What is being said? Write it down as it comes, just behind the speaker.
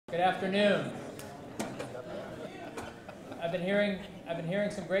Good afternoon. I've been hearing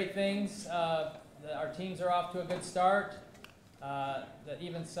some great things. Our teams are off to a good start. There's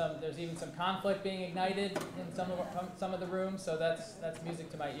even some conflict being ignited in some of the rooms, so that's music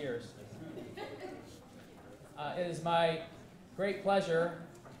to my ears. It is my great pleasure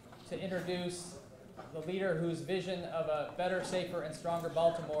to introduce the leader whose vision of a better, safer, and stronger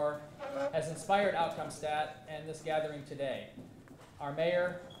Baltimore has inspired OutcomeStat and this gathering today. Our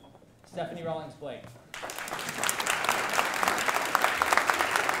mayor, Stephanie Rawlings-Blake.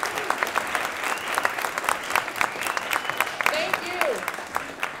 Thank you.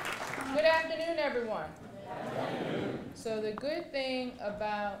 Good afternoon, everyone. So the good thing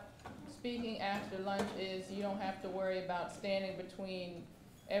about speaking after lunch is you don't have to worry about standing between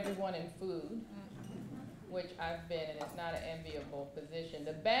everyone and food, which I've been, and it's not an enviable position.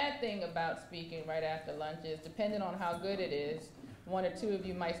 The bad thing about speaking right after lunch is, depending on how good it is, one or two of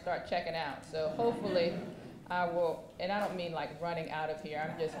you might start checking out. So hopefully I will, and I don't mean like running out of here,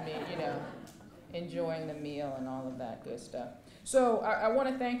 I'm just mean, enjoying the meal and all of that good stuff. So I want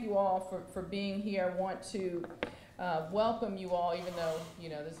to thank you all for being here. I want to welcome you all, even though,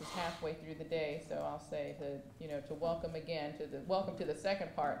 this is halfway through the day, so I'll say to welcome again, welcome to the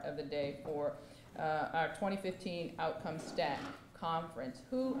second part of the day for our 2015 OutcomeStat Conference.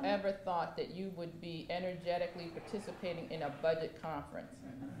 Who ever thought that you would be energetically participating in a budget conference?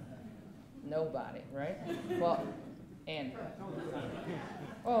 Nobody, right? Well, Andrew.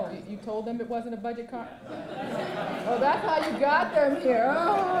 Oh, you told them it wasn't a budget conference? Oh, that's how you got them here.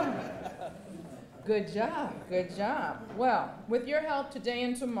 Oh. Good job, good job. Well, with your help today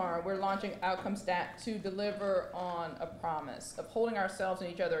and tomorrow, we're launching OutcomeStat to deliver on a promise of holding ourselves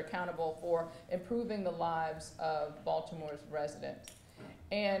and each other accountable for improving the lives of Baltimore's residents.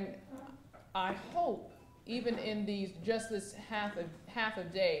 And I hope, even in this half a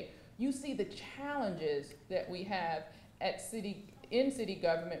day, you see the challenges that we have in city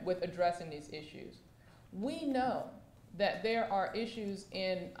government with addressing these issues. We know that there are issues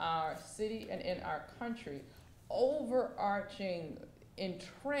in our city and in our country, overarching,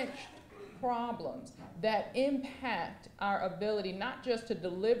 entrenched problems that impact our ability not just to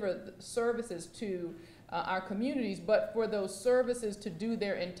deliver services to our communities, but for those services to do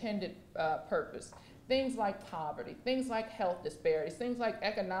their intended purpose. Things like poverty, things like health disparities, things like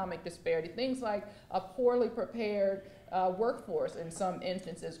economic disparity, things like a poorly prepared workforce in some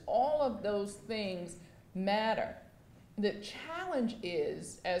instances. All of those things matter. The challenge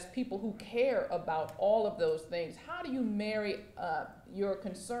is, as people who care about all of those things, how do you marry your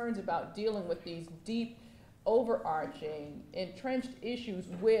concerns about dealing with these deep, overarching, entrenched issues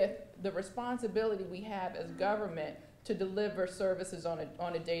with the responsibility we have as government to deliver services on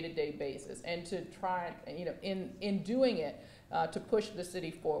a day-to-day basis, and to try, in doing it, to push the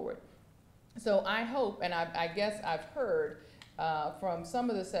city forward. So I hope, and I guess I've heard from some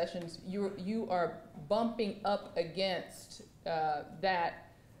of the sessions, you are bumping up against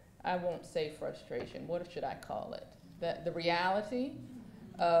that, I won't say frustration, what should I call it? The reality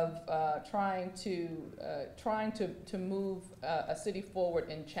of trying to move a city forward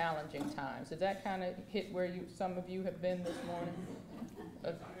in challenging times. Does that kind of hit where some of you have been this morning?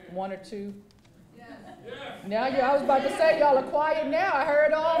 One or two? Yes. Now I was about to say y'all are quiet now. I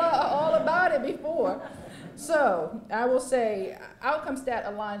heard all about it before. So I will say OutcomeStat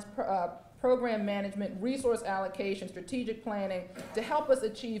aligns program management, resource allocation, strategic planning to help us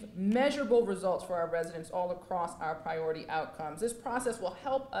achieve measurable results for our residents all across our priority outcomes. This process will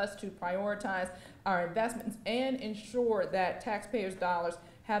help us to prioritize our investments and ensure that taxpayers' dollars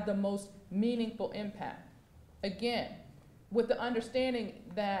have the most meaningful impact. Again, with the understanding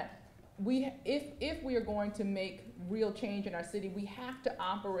that if we are going to make real change in our city, we have to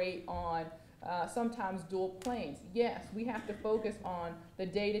operate on sometimes dual planes. Yes, we have to focus on the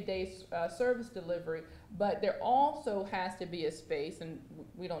day-to-day service delivery, but there also has to be a space, and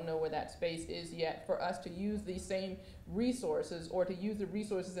we don't know where that space is yet, for us to use these same resources, or to use the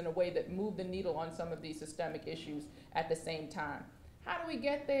resources in a way that move the needle on some of these systemic issues at the same time. How do we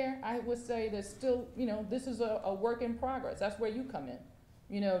get there? I would say there's still, this is a work in progress. That's where you come in.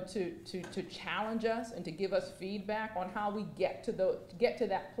 To challenge us and to give us feedback on how we get to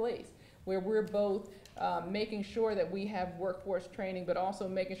that place where we're both making sure that we have workforce training, but also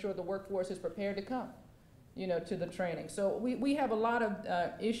making sure the workforce is prepared to come, to the training. So we have a lot of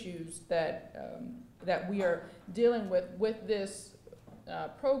issues that we are dealing with this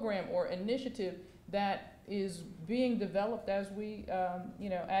program or initiative that is being developed as we,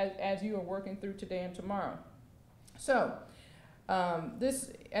 as you are working through today and tomorrow. So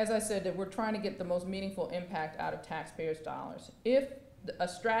this, as I said, that we're trying to get the most meaningful impact out of taxpayers' dollars. If a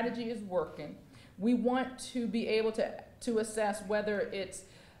strategy is working, we want to be able to assess whether its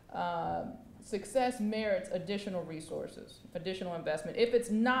success merits additional resources, additional investment. If it's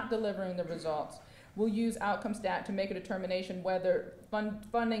not delivering the results, we'll use outcome stat to make a determination whether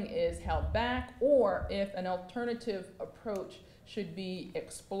funding is held back or if an alternative approach should be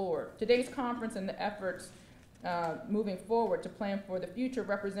explored. Today's conference and the efforts moving forward to plan for the future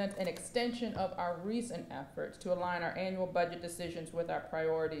represents an extension of our recent efforts to align our annual budget decisions with our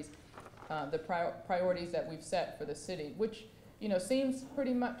priorities, priorities that we've set for the city, which seems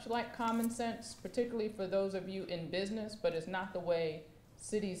pretty much like common sense, particularly for those of you in business, but it's not the way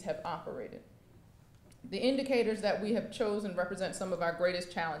cities have operated. The indicators that we have chosen represent some of our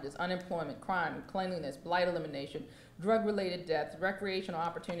greatest challenges: unemployment, crime, cleanliness, blight elimination, drug-related deaths, recreational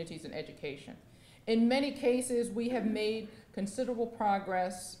opportunities, and education. In many cases, we have made considerable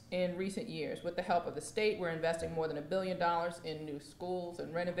progress in recent years. With the help of the state, we're investing more than $1 billion in new schools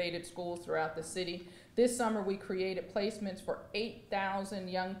and renovated schools throughout the city. This summer, we created placements for 8,000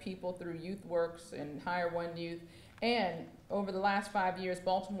 young people through YouthWorks and Hire One Youth. And over the last 5 years,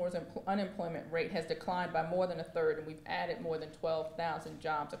 Baltimore's unemployment rate has declined by more than a third, and we've added more than 12,000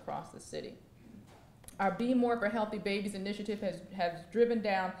 jobs across the city. Our Be More for Healthy Babies initiative has driven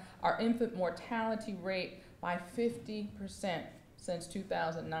down our infant mortality rate by 50% since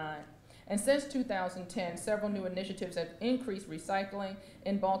 2009. And since 2010, several new initiatives have increased recycling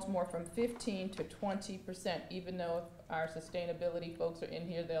in Baltimore from 15 to 20%, even though if our sustainability folks are in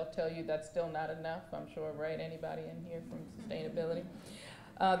here, they'll tell you that's still not enough, I'm sure, right? Anybody in here from sustainability?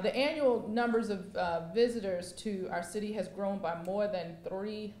 The annual numbers of visitors to our city has grown by more than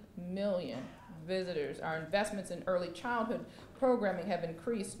 3 million visitors. Our investments in early childhood programming have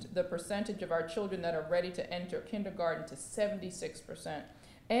increased the percentage of our children that are ready to enter kindergarten to 76%.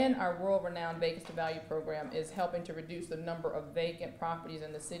 And our world-renowned Vacancy to Value program is helping to reduce the number of vacant properties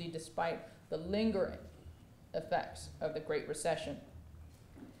in the city despite the lingering effects of the Great Recession.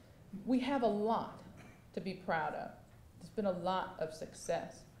 We have a lot to be proud of. There's been a lot of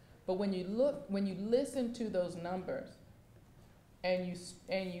success. But when you listen to those numbers, and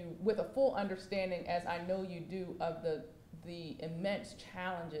you with a full understanding, as I know you do, of the immense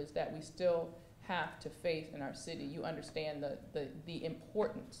challenges that we still have to face in our city, you understand the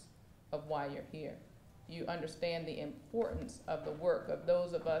importance of why you're here. You understand the importance of the work of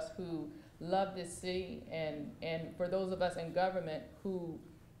those of us who love this city, and for those of us in government who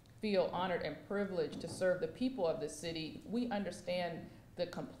feel honored and privileged to serve the people of this city. We understand the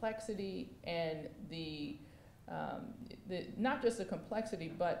complexity and not just the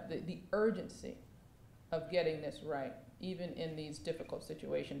complexity, but the urgency of getting this right, even in these difficult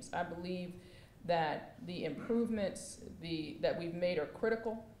situations. I believe that the improvements that we've made are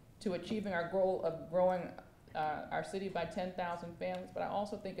critical to achieving our goal of growing our city by 10,000 families, but I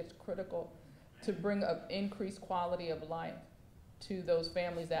also think it's critical to bring up increased quality of life to those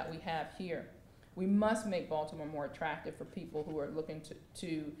families that we have here. We must make Baltimore more attractive for people who are looking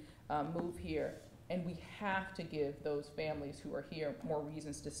to move here, and we have to give those families who are here more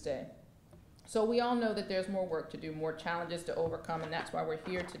reasons to stay. So we all know that there's more work to do, more challenges to overcome, and that's why we're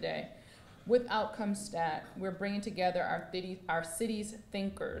here today. With Outcome Stat, we're bringing together our city's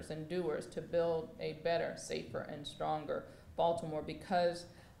thinkers and doers to build a better, safer, and stronger Baltimore, because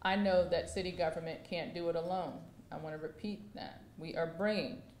I know that city government can't do it alone. I want to repeat that. We are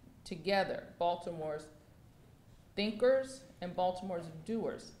bringing together Baltimore's thinkers and Baltimore's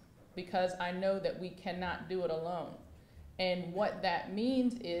doers, because I know that we cannot do it alone. And what that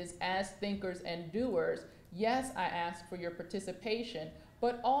means is, as thinkers and doers, yes, I ask for your participation,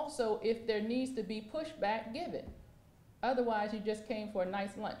 but also if there needs to be pushback, give it. Otherwise, you just came for a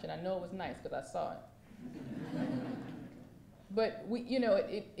nice lunch, and I know it was nice because I saw it. But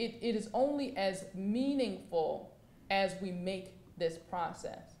it is only as meaningful as we make this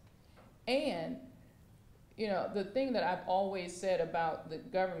process. And the thing that I've always said about the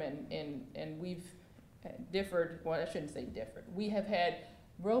government, and we've differed, well, I shouldn't say differed. We have had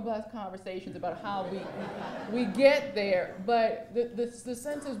robust conversations about how we get there, but the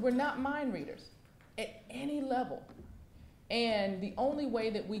sense is we're not mind readers at any level. And the only way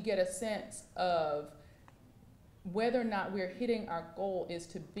that we get a sense of whether or not we're hitting our goal is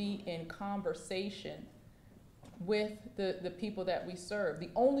to be in conversation with the people that we serve. The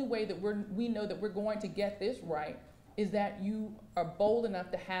only way that we know that we're going to get this right is that you are bold enough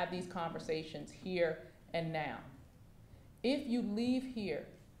to have these conversations here and now. If you leave here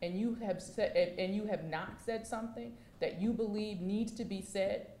and you have not said something that you believe needs to be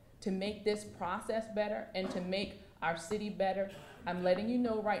said to make this process better and to make our city better, I'm letting you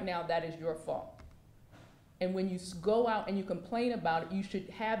know right now that is your fault. And when you go out and you complain about it, you should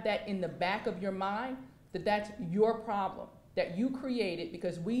have that in the back of your mind, that that's your problem, that you created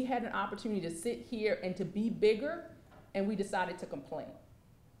because we had an opportunity to sit here and to be bigger, and we decided to complain.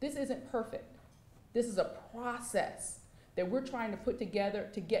 This isn't perfect. This is a process that we're trying to put together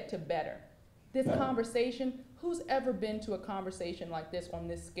to get to better. This conversation, who's ever been to a conversation like this on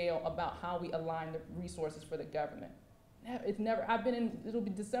this scale about how we align the resources for the government? It's never, I've been in, it'll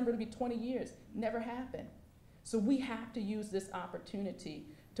be December, it'll be 20 years, never happened. So we have to use this opportunity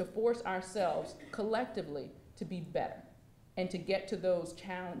to force ourselves collectively to be better and to get to those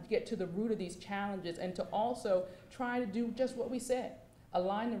challenges, get to the root of these challenges, and to also try to do just what we said,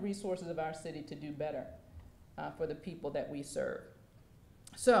 align the resources of our city to do better for the people that we serve.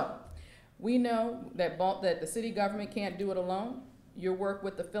 So we know that the city government can't do it alone. Your work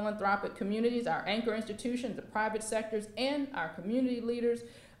with the philanthropic communities, our anchor institutions, the private sectors, and our community leaders,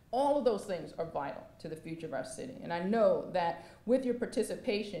 all of those things are vital to the future of our city. And I know that with your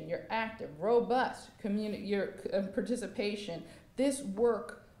participation, your active, robust participation, this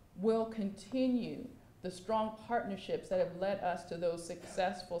work will continue the strong partnerships that have led us to those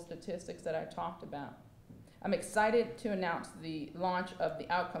successful statistics that I talked about. I'm excited to announce the launch of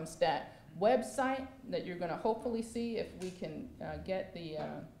the Outcome Stat website that you're going to hopefully see if we can get the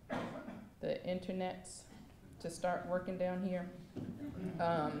internets to start working down here.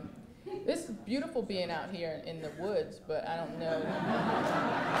 It's beautiful being out here in the woods, but I don't know.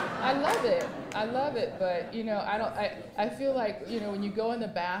 I love it, but you know, I feel like, you know, when you go in the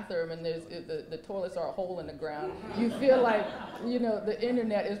bathroom and there's the toilets are a hole in the ground, you feel like, you know, the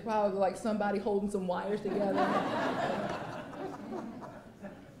internet is probably like somebody holding some wires together.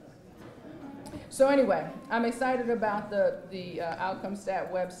 So anyway, I'm excited about the Outcome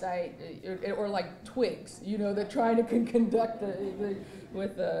Stat website, or like twigs, you know, they're trying to conduct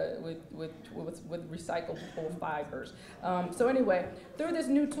with recyclable fibers. So anyway, through this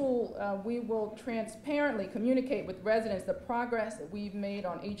new tool, we will transparently communicate with residents the progress that we've made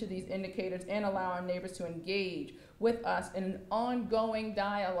on each of these indicators and allow our neighbors to engage with us in an ongoing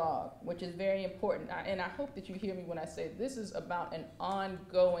dialogue, which is very important. And I hope that you hear me when I say this is about an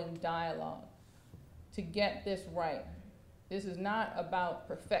ongoing dialogue to get this right. This is not about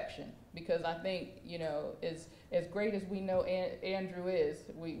perfection, because I think, you know, as great as we know Andrew is,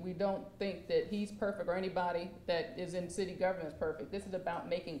 we don't think that he's perfect or anybody that is in city government is perfect. This is about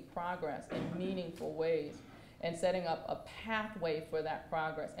making progress in meaningful ways and setting up a pathway for that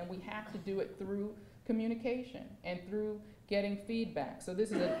progress. And we have to do it through communication and through getting feedback. So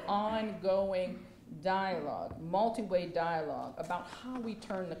this is an ongoing dialogue, multi-way dialogue about how we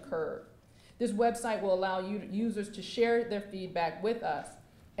turn the curve. This website will allow users to share their feedback with us,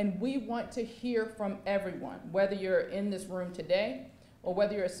 and we want to hear from everyone, whether you're in this room today or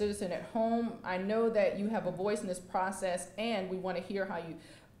whether you're a citizen at home. I know that you have a voice in this process, and we want to hear how you,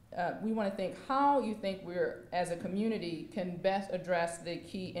 we want to think how you think we're, as a community, can best address the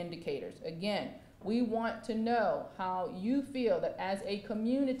key indicators. Again, we want to know how you feel that as a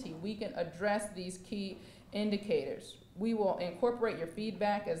community we can address these key indicators. We will incorporate your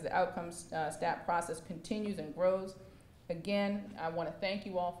feedback as the Outcomes Stat process continues and grows. Again, I want to thank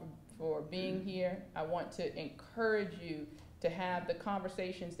you all for being here. I want to encourage you to have the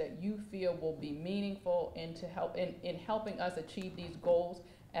conversations that you feel will be meaningful and to help in helping us achieve these goals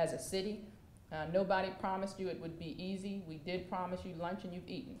as a city. Nobody promised you it would be easy. We did promise you lunch and you've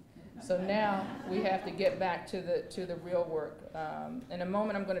eaten. So now we have to get back to the real work. In a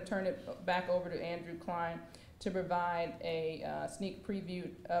moment, I'm going to turn it back over to Andrew Klein to provide a sneak preview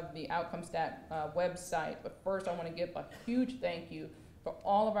of the Outcome Stat website. But first, I want to give a huge thank you for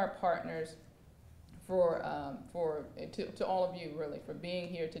all of our partners, to all of you really for being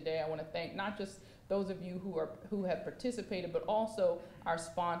here today. I want to thank not just those of you who have participated, but also our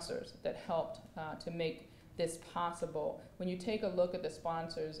sponsors that helped to make this possible. When you take a look at the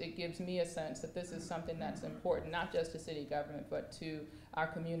sponsors, it gives me a sense that this is something that's important, not just to city government, but to our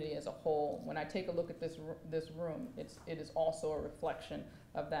community as a whole. When I take a look at this room, it is also a reflection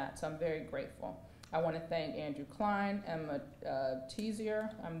of that, so I'm very grateful. I want to thank Andrew Klein, Emma Teasier,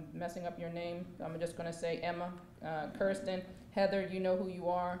 I'm messing up your name, I'm just going to say Emma, Kirsten, Heather, you know who you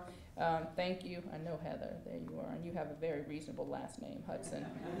are. Thank you. I know Heather, there you are, and you have a very reasonable last name, Hudson.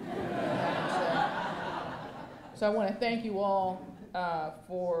 So I want to thank you all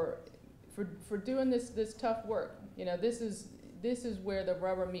for doing this tough work. You know, this is where the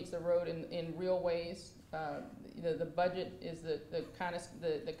rubber meets the road in real ways. You know, the budget is the kind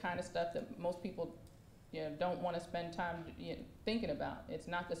of stuff that most people, you know, don't want to spend time thinking about. It's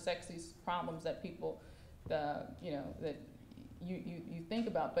not the sexy problems that people, you know, that you think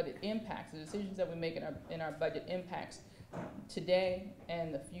about, but it impacts, the decisions that we make in our budget impacts today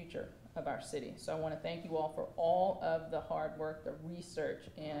and the future of our city. So I want to thank you all for all of the hard work, the research,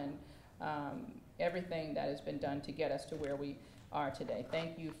 and everything that has been done to get us to where we are today.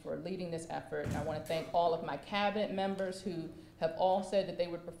 Thank you for leading this effort. And I want to thank all of my cabinet members who have all said that they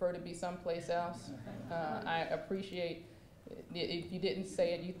would prefer to be someplace else. I appreciate, if you didn't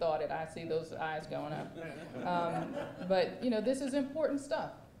say it, you thought it. I see those eyes going up. But, you know, this is important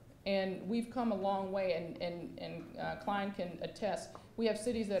stuff. And we've come a long way, and Klein can attest. We have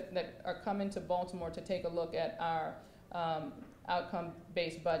cities that are coming to Baltimore to take a look at our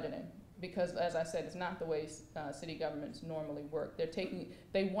outcome-based budgeting. Because, as I said, it's not the way city governments normally work.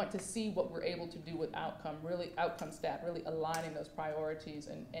 They want to see what we're able to do with outcome stat, really aligning those priorities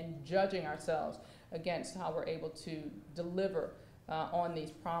and judging ourselves against how we're able to deliver on these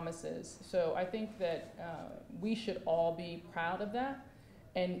promises. So I think that we should all be proud of that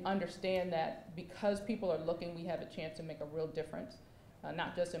and understand that because people are looking, we have a chance to make a real difference,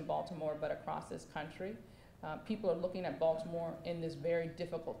 not just in Baltimore, but across this country. People are looking at Baltimore in this very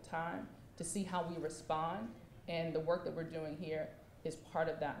difficult time to see how we respond, and the work that we're doing here is part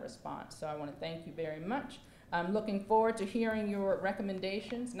of that response. So I want to thank you very much. I'm looking forward to hearing your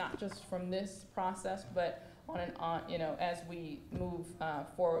recommendations, not just from this process, but you know, as we move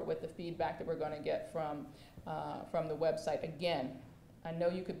forward with the feedback that we're going to get from the website. Again, I know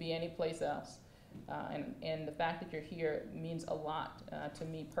you could be any place else. And the fact that you're here means a lot to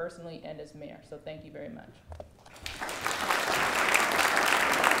me personally and as mayor. So thank you very much.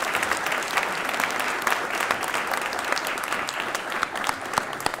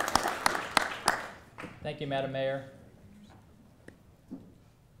 Thank you, Madam Mayor.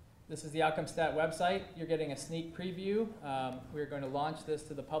 This is the Outcome Stat website. You're getting a sneak preview. We're going to launch this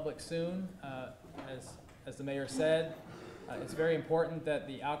to the public soon. As the mayor said, it's very important that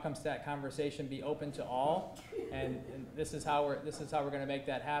the outcome stat conversation be open to all, and this is how we're going to make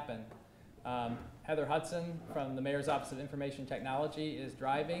that happen. Heather Hudson from the Mayor's Office of Information Technology is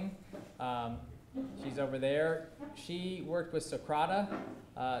driving. She's over there. She worked with Socrata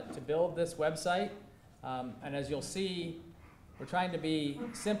to build this website, and as you'll see, we're trying to be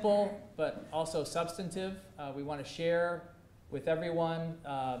simple but also substantive. We want to share with everyone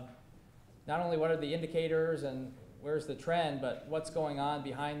not only what are the indicators and where's the trend, but what's going on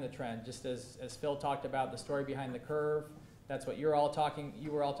behind the trend. Just as Phil talked about the story behind the curve, that's what you were all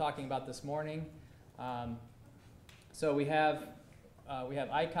talking about this morning. So we have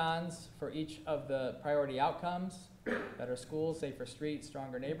icons for each of the priority outcomes: better schools, safer streets,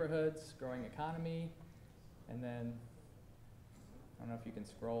 stronger neighborhoods, growing economy, and then I don't know if you can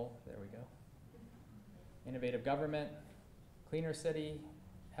scroll. There we go. Innovative government, cleaner city,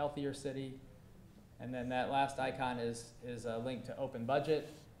 healthier city. And then that last icon is a link to Open Budget.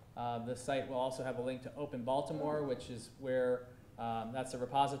 The site will also have a link to Open Baltimore, which is where that's a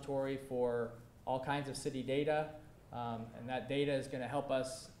repository for all kinds of city data. And that data is going to help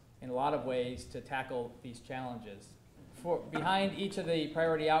us in a lot of ways to tackle these challenges. Behind each of the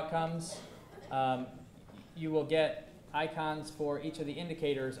priority outcomes, you will get icons for each of the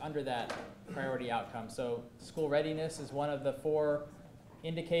indicators under that priority outcome. So school readiness is one of the 4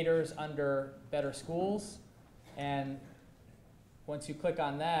 indicators under better schools, and once you click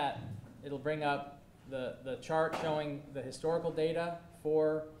on that, it'll bring up the chart showing the historical data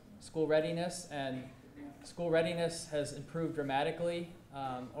for school readiness, and school readiness has improved dramatically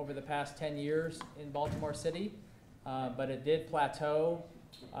over the past 10 years in Baltimore City, but it did plateau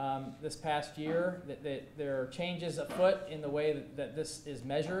this past year. There are changes afoot in the way that this is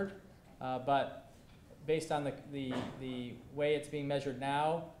measured, but based on the way it's being measured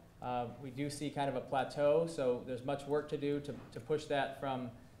now, we do see kind of a plateau, so there's much work to do to push that from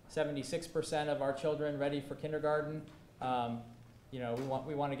 76% of our children ready for kindergarten. You know,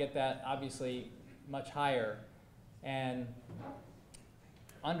 we want to get that obviously much higher. And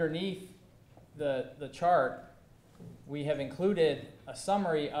underneath the chart, we have included a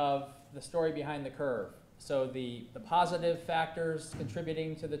summary of the story behind the curve. So the positive factors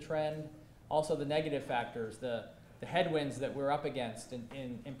contributing to the trend, also the negative factors, the headwinds that we're up against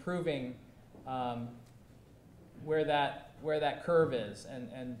in improving where that curve is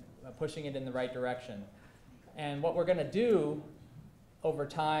and pushing it in the right direction. And what we're going to do over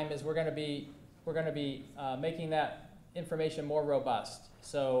time is we're going to be making that information more robust.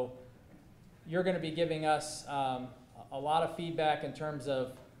 So you're going to be giving us a lot of feedback in terms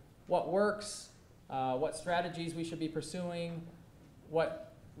of what works, what strategies we should be pursuing, what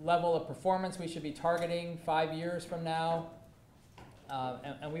level of performance we should be targeting 5 years from now.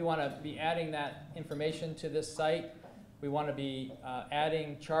 And we want to be adding that information to this site We want to be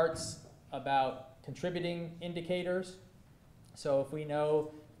adding charts about contributing indicators. So if we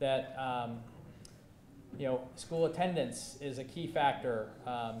know that school attendance is a key factor,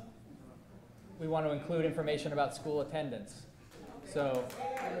 we want to include information about school attendance. So,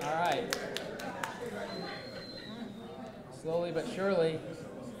 all right. Slowly but surely.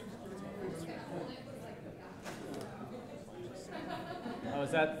 Oh, is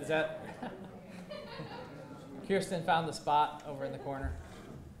that? Kirsten found the spot over in the corner.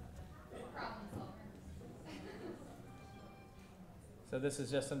 So this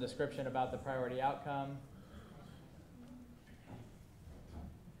is just some description about the priority outcome.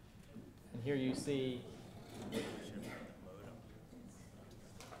 And here you see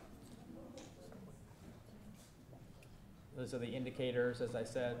those are the indicators, as I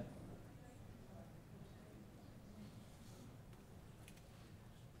said.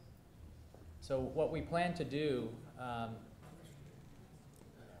 So what we plan to do,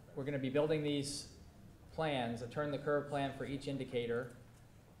 we're going to be building these plans, a turn the curve plan for each indicator.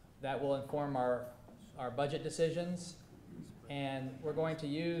 That will inform our budget decisions. And we're going to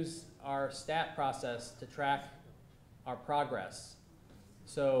use our stat process to track our progress.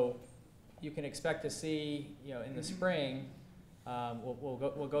 So you can expect to see, in the spring,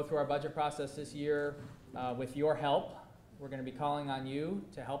 we'll go through our budget process this year with your help. We're going to be calling on you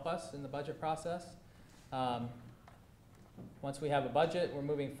to help us in the budget process. Once we have a budget, we're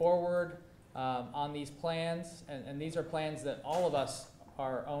moving forward on these plans, and these are plans that all of us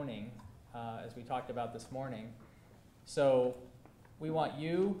are owning, as we talked about this morning. So we want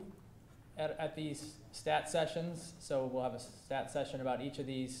you at these stat sessions. So we'll have a stat session about each of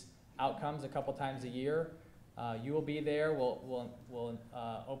these outcomes a couple times a year. You will be there. We'll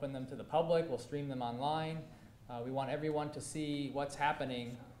open them to the public. We'll stream them online. We want everyone to see what's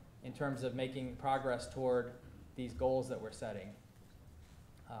happening in terms of making progress toward these goals that we're setting.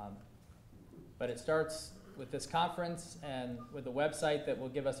 But it starts with this conference and with the website that will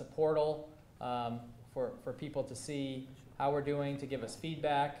give us a portal for people to see how we're doing, to give us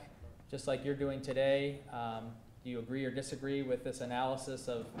feedback, just like you're doing today. Do you agree or disagree with this analysis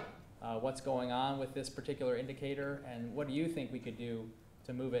of what's going on with this particular indicator, and what do you think we could do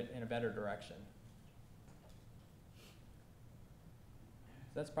to move it in a better direction?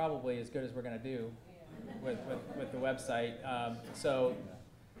 So that's probably as good as we're going to do with the website. So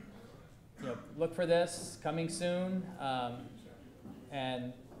look for this coming soon,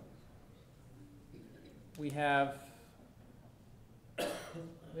 and we have a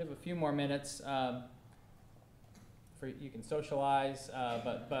few more minutes for you can socialize,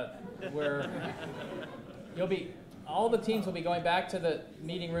 but all the teams will be going back to the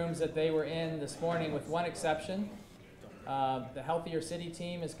meeting rooms that they were in this morning, with one exception. The Healthier City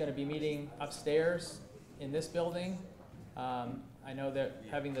team is going to be meeting upstairs in this building. I know that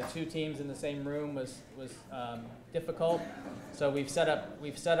having the two teams in the same room was difficult, so we've set up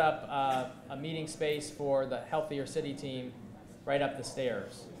a meeting space for the Healthier City team right up the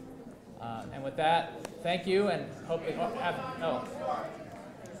stairs. And with that, thank you, and hope you have. Oh.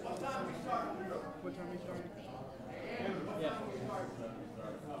 What time are you starting? Yeah.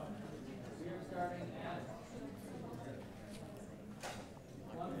 We're starting at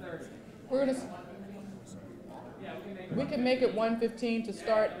 1:30. We're gonna. Yeah, We can make it 1:15 to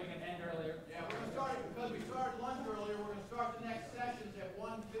start. We can end earlier. Yeah, we're gonna start, because we started lunch earlier, we're gonna start the next sessions at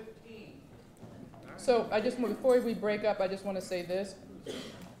 1:15. So before we break up, I just want to say this.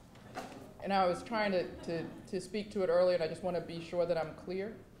 And I was trying to speak to it earlier, and I just want to be sure that I'm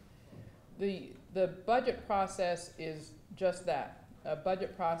clear. The budget process is just that, a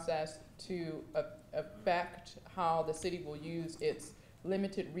budget process to affect how the city will use its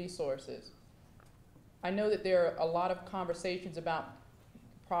limited resources. I know that there are a lot of conversations about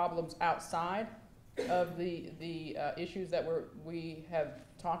problems outside of the issues that we have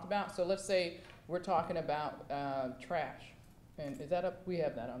talked about. So let's say we're talking about trash. And is that up? We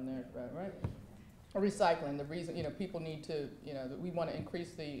have that on there, right? Or recycling. The reason, people need to, we want to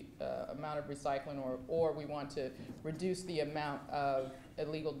increase the amount of recycling, or we want to reduce the amount of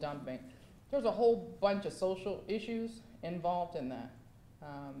illegal dumping. There's a whole bunch of social issues involved in that,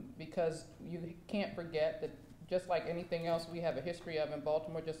 because you can't forget that just like anything else we have a history of in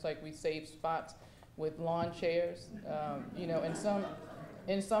Baltimore, just like we save spots with lawn chairs,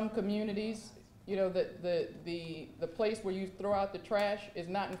 in some communities, the place where you throw out the trash is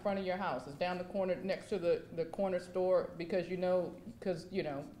not in front of your house. It's down the corner next to the corner store, because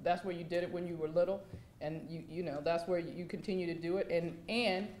that's where you did it when you were little, and that's where you continue to do it.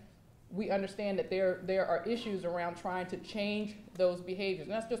 And we understand that there are issues around trying to change those behaviors,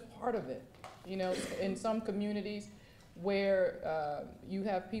 and that's just part of it. In some communities, where you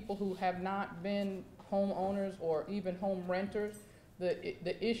have people who have not been homeowners or even home renters,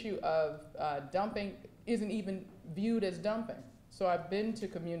 the issue of dumping isn't even viewed as dumping. So I've been to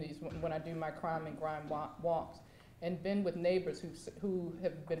communities when I do my crime and grime walks, and been with neighbors who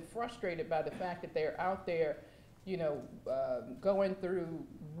have been frustrated by the fact that they're out there, you know, going through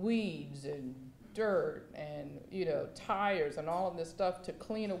weeds and dirt and, you know, tires and all of this stuff to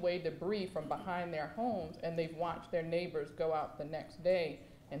clean away debris from behind their homes, and they've watched their neighbors go out the next day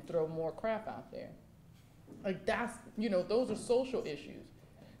and throw more crap out there. Like, that's, you know, those are social issues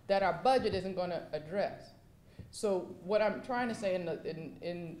that our budget isn't going to address. So what I'm trying to say in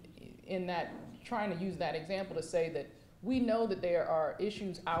that, trying to use that example to say that we know that there are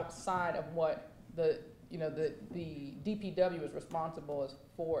issues outside of what the DPW is responsible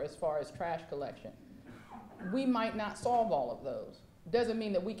for as far as trash collection. We might not solve all of those. Doesn't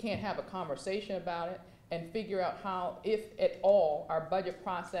mean that we can't have a conversation about it and figure out how, if at all, our budget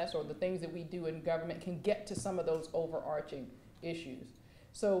process or the things that we do in government can get to some of those overarching issues.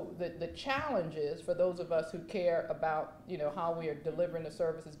 So the challenge is for those of us who care about, you know, how we are delivering the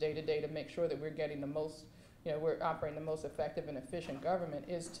services day to day to make sure that we're getting the most, you know, we're operating the most effective and efficient government,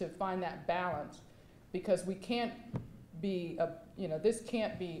 is to find that balance, because we can't be, you know, this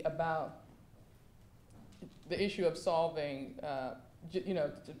can't be about the issue of solving, you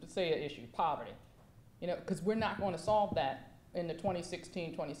know, to say an issue, poverty. You know, because we're not going to solve that in the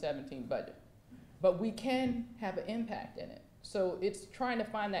 2016-2017 budget. But we can have an impact in it. So it's trying to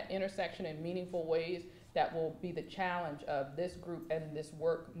find that intersection in meaningful ways that will be the challenge of this group and this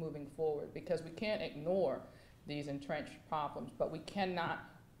work moving forward, because we can't ignore these entrenched problems, but we cannot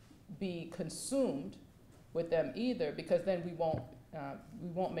be consumed with them either, because then we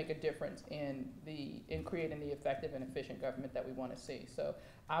won't make a difference in creating the effective and efficient government that we want to see. So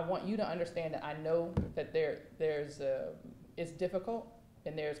I want you to understand that I know that it's difficult,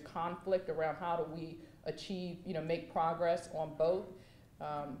 and there's conflict around how do we achieve, you know, make progress on both.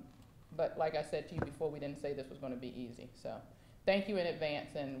 But like I said to you before, we didn't say this was going to be easy. So thank you in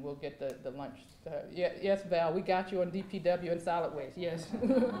advance, and we'll get the lunch. Yes, Val, we got you on DPW and solid waste. Yes.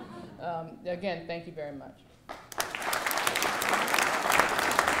 Again, thank you very much.